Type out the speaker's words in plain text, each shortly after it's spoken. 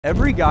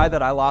Every guy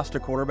that I lost a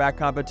quarterback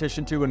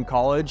competition to in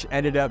college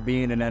ended up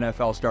being an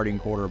NFL starting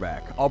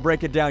quarterback. I'll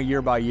break it down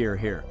year by year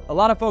here. A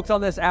lot of folks on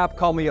this app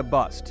call me a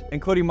bust,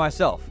 including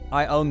myself.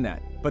 I own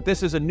that. But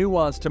this is a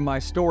nuance to my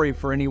story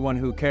for anyone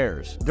who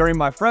cares. During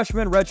my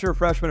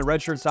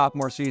redshirt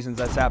sophomore seasons,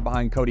 I sat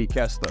behind Cody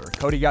Kessler.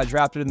 Cody got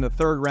drafted in the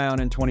 3rd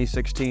round in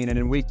 2016, and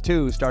in week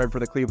 2 started for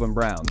the Cleveland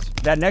Browns.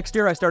 That next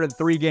year, I started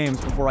 3 games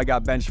before I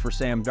got benched for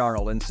Sam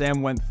Darnold, and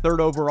Sam went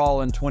 3rd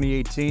overall in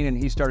 2018, and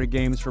he started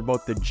games for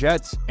both the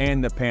Jets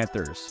and the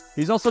Panthers.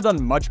 He's also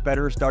done much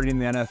better starting in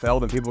the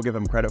NFL than people give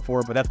him credit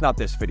for, but that's not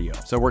this video,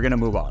 so we're gonna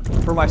move on.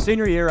 For my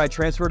senior year, I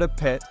transferred to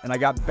Pitt, and I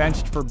got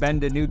benched for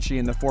Ben DiNucci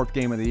in the 4th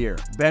game of the year.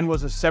 Ben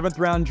was a 7th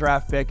round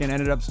draft pick and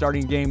ended up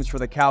starting games for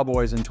the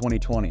Cowboys in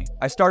 2020.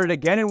 I started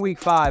again in week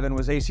 5 and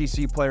was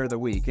ACC Player of the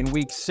Week. In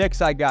week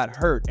 6, I got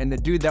hurt, and the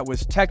dude that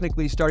was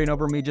technically starting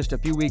over me just a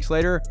few weeks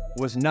later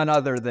was none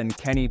other than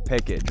Kenny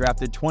Pickett,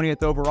 drafted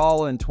 20th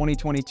overall in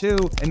 2022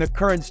 and the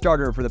current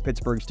starter for the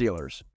Pittsburgh Steelers.